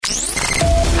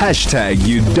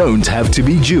You don't have to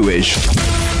be Jewish.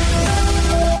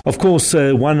 Of course,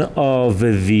 one of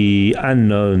the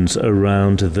unknowns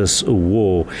around this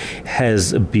war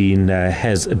has been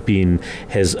Hezbollah,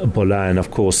 and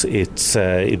of course it's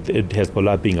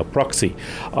Hezbollah being a proxy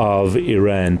of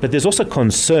Iran. But there's also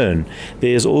concern.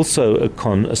 There's also a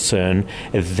concern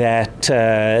that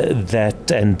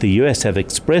and the US have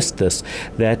expressed this,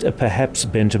 that perhaps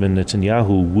Benjamin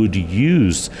Netanyahu would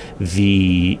use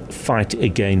the fight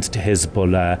against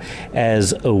Hezbollah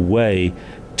as a way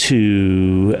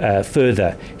to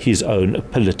further his own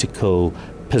political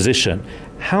position.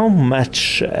 How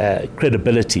much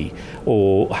credibility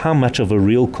or how much of a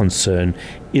real concern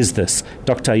is this?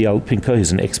 Dr. Eyal Pinko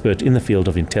is an expert in the field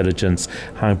of intelligence,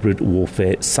 hybrid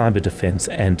warfare, cyber defense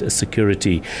and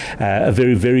security. A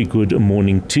very, very good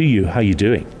morning to you. How are you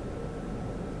doing?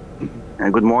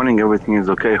 Good morning. Everything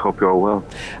is okay. Hope you are well.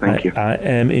 Thank you. I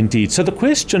am indeed. So the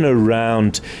question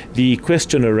around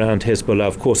Hezbollah,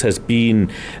 of course, has been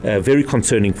very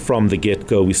concerning from the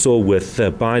get-go. We saw with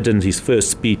Biden, his first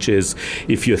speech is,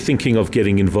 if you're thinking of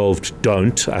getting involved,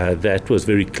 don't. That was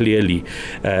very clearly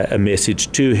a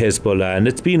message to Hezbollah, and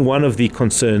it's been one of the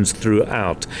concerns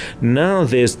throughout. Now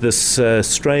there's this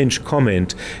strange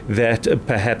comment that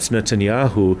perhaps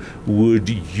Netanyahu would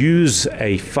use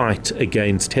a fight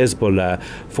against Hezbollah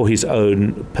for his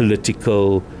own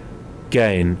political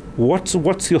gain.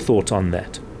 What's your thought on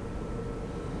that?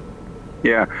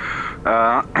 Yeah,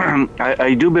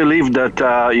 I do believe that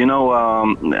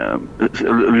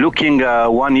looking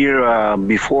 1 year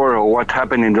before, or what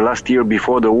happened in the last year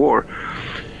before the war,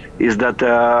 is that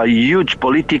huge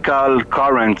political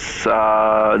currents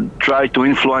try to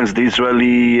influence the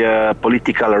Israeli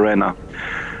political arena.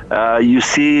 You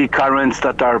see currents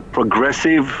that are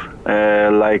progressive,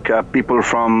 like people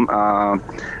from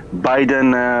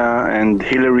Biden and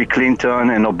Hillary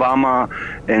Clinton and Obama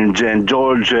and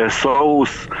George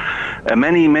Soros,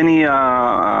 many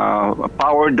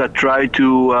power that try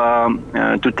to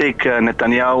take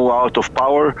Netanyahu out of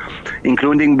power,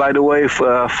 including, by the way,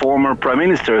 former prime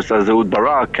ministers as Ehud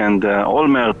Barak and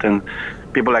Olmert and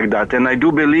people like that. And I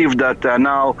do believe that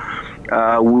now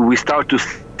we start to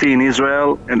see in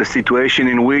Israel and the situation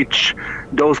in which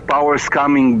those powers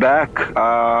coming back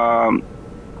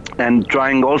and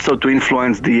trying also to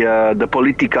influence the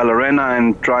political arena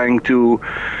and trying to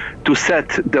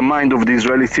set the mind of the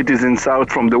Israeli citizens out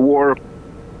from the war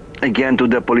again to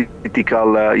the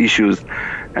political issues.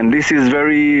 And this is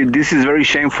very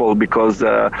shameful, because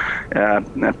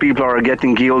people are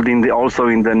getting killed also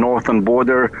in the northern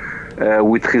border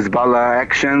with Hezbollah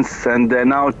actions, and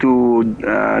now to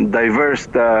diverse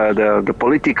the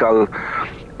political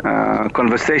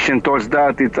conversation towards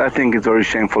that, I think it's very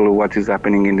shameful what is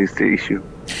happening in this issue.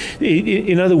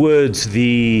 In other words,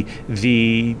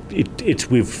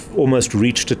 we've almost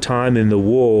reached a time in the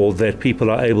war that people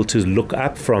are able to look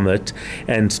up from it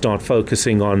and start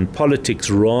focusing on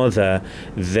politics rather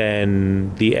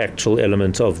than the actual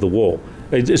elements of the war.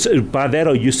 By that,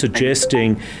 are you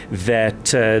suggesting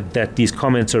that these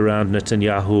comments around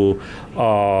Netanyahu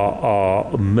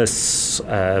are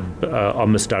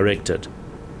misdirected?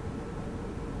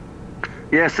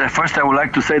 Yes, first I would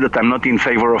like to say that I'm not in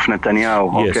favor of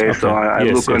Netanyahu. Yes, okay, so I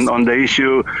look on the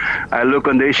issue. I look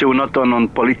on the issue not on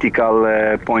political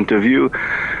point of view,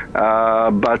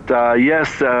 but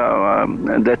yes,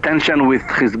 the tension with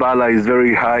Hezbollah is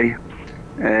very high.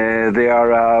 They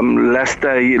are in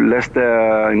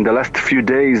the last few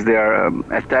days there are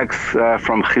attacks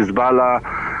from Hezbollah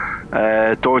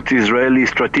towards Israeli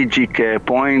strategic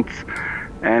points,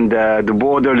 and the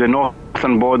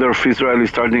northern border of Israel is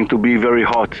starting to be very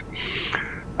hot.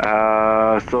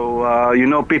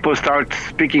 People start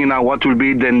speaking now what will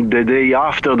be then the day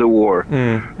after the war,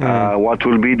 what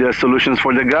will be the solutions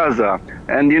for the Gaza.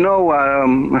 And in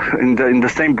the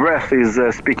same breath is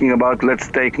speaking about let's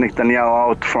take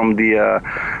Netanyahu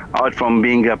out from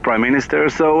being a prime minister.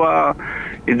 So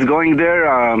it's going there,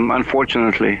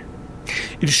 unfortunately.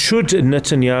 Should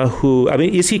Netanyahu,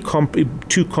 is he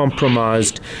too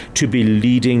compromised to be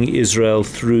leading Israel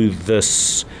through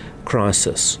this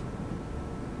crisis?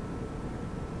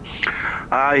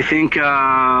 I think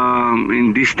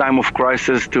in this time of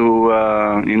crisis to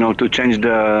change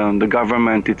the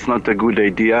government, it's not a good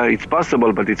idea. It's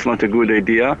possible, but it's not a good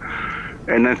idea.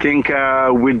 And I think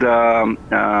with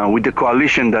the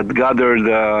coalition that gathered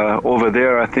over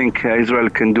there, I think Israel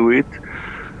can do it.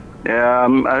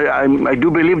 I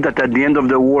do believe that at the end of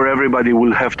the war, everybody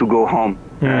will have to go home,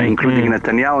 including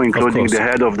Netanyahu, including the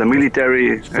head of the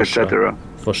military, etc.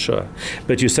 for sure.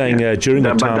 But you're saying during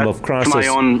a time of crisis. That's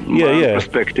my own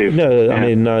perspective. No, I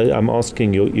mean, I'm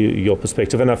asking your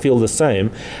perspective, and I feel the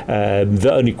same.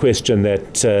 The only question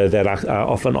that I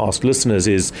often ask listeners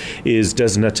is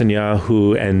does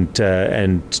Netanyahu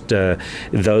and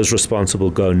those responsible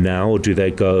go now, or do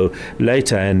they go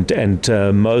later? And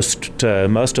most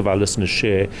of our listeners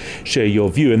share your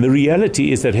view. And the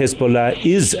reality is that Hezbollah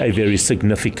is a very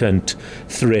significant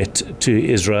threat to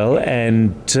Israel,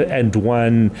 and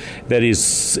one that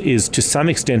is to some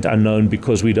extent unknown,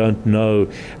 because we don't know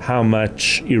how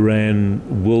much Iran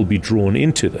will be drawn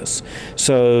into this.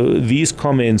 So these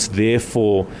comments,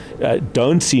 therefore,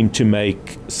 don't seem to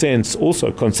make sense,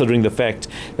 also considering the fact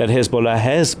that Hezbollah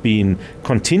has been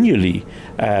continually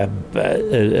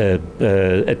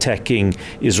attacking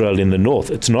Israel in the north.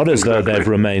 It's not as though they've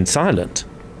remained silent.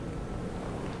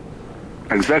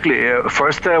 Exactly.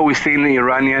 First, we've seen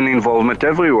Iranian involvement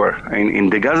everywhere, in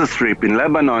the Gaza Strip, in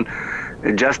Lebanon.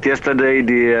 Just yesterday,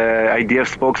 the IDF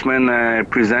spokesman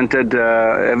presented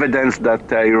evidence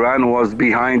that Iran was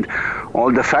behind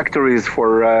all the factories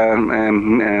for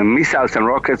missiles and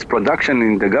rockets production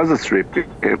in the Gaza Strip,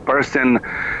 person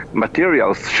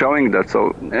materials showing that.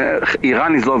 So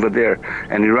Iran is over there,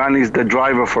 and Iran is the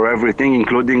driver for everything,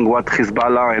 including what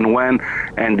Hezbollah and when,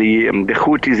 and the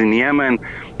Houthis in Yemen.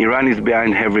 Iran is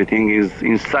behind everything, is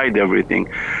inside everything.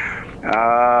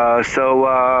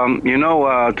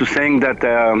 To saying that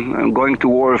going to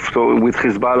war with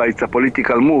Hezbollah, it's a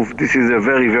political move, this is a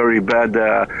very, very bad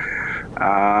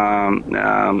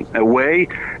way.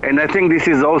 And I think this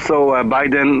is also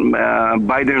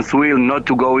Biden's will not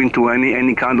to go into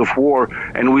any kind of war.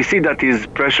 And we see that he's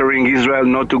pressuring Israel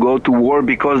not to go to war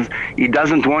because he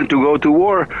doesn't want to go to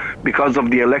war because of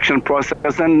the election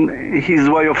process and his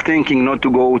way of thinking not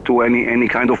to go to any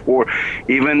kind of war.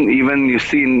 Even you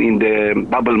see in the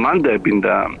Bab el-Mandeb, in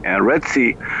the Red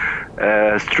Sea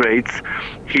Straits,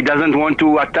 he doesn't want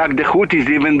to attack the Houthis,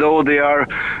 even though they are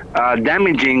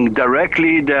damaging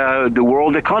directly the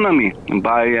world economy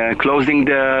by closing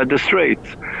the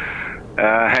straits.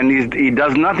 And he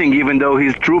does nothing, even though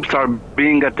his troops are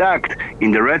being attacked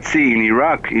in the Red Sea, in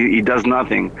Iraq. He does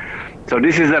nothing. So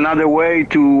this is another way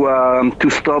to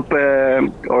stop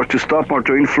or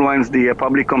to influence the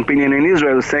public opinion in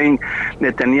Israel, saying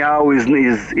Netanyahu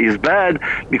is bad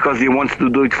because he wants to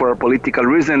do it for a political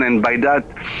reason, and by that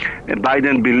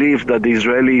Biden believes that the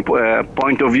Israeli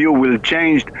point of view will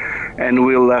change and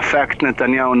will affect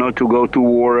Netanyahu not to go to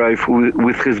war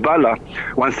with Hezbollah.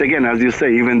 Once again, as you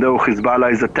say, even though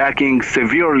Hezbollah is attacking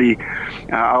severely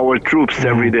our troops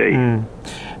every day.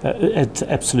 It's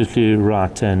absolutely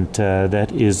right, and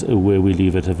that is where we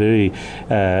leave it. A very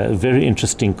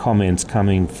interesting comments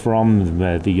coming from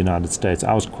the United States.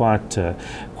 I was quite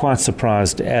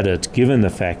surprised at it, given the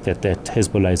fact that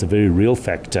Hezbollah is a very real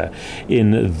factor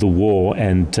in the war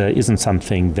and isn't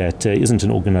something that isn't an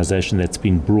organization that's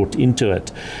been brought into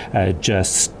it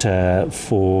just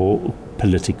for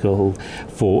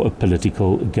a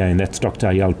political gain. That's Dr.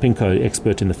 Eyal Pinko,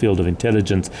 expert in the field of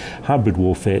intelligence, hybrid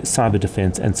warfare, cyber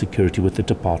defense and security with the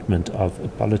Department of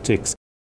Politics.